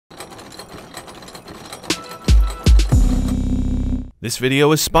This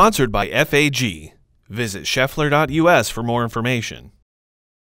video is sponsored by FAG. Visit scheffler.us for more information.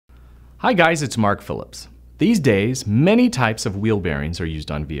 Hi guys, it's Mark Phillips. These days, many types of wheel bearings are used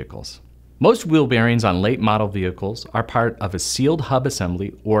on vehicles. Most wheel bearings on late model vehicles are part of a sealed hub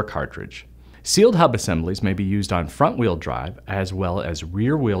assembly or cartridge. Sealed hub assemblies may be used on front-wheel drive as well as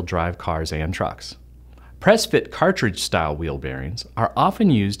rear-wheel drive cars and trucks. Press-fit cartridge-style wheel bearings are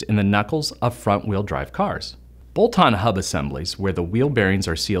often used in the knuckles of front-wheel drive cars. Bolt-on hub assemblies, where the wheel bearings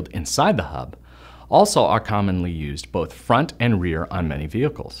are sealed inside the hub, also are commonly used both front and rear on many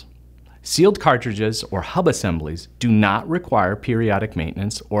vehicles. Sealed cartridges or hub assemblies do not require periodic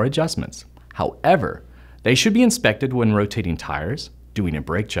maintenance or adjustments. However, they should be inspected when rotating tires, doing a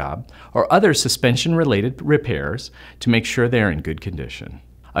brake job, or other suspension-related repairs to make sure they are in good condition.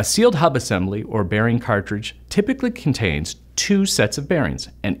 A sealed hub assembly or bearing cartridge typically contains two sets of bearings,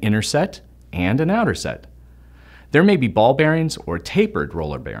 an inner set and an outer set. There may be ball bearings or tapered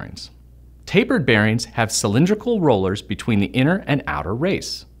roller bearings. Tapered bearings have cylindrical rollers between the inner and outer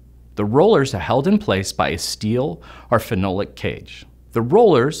race. The rollers are held in place by a steel or phenolic cage. The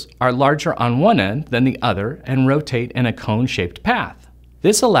rollers are larger on one end than the other and rotate in a cone-shaped path.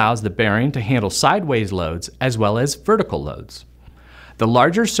 This allows the bearing to handle sideways loads as well as vertical loads. The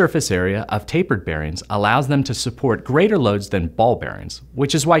larger surface area of tapered bearings allows them to support greater loads than ball bearings,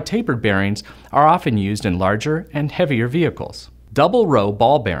 which is why tapered bearings are often used in larger and heavier vehicles. Double row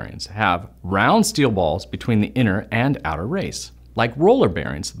ball bearings have round steel balls between the inner and outer race. Like roller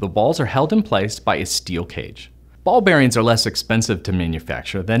bearings, the balls are held in place by a steel cage. Ball bearings are less expensive to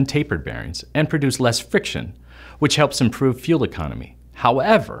manufacture than tapered bearings and produce less friction, which helps improve fuel economy.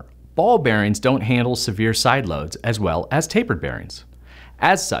 However, ball bearings don't handle severe side loads as well as tapered bearings.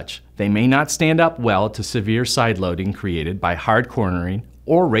 As such, they may not stand up well to severe side loading created by hard cornering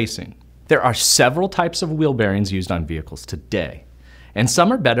or racing. There are several types of wheel bearings used on vehicles today, and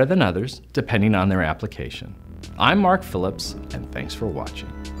some are better than others depending on their application. I'm Mark Phillips, and thanks for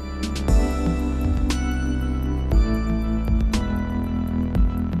watching.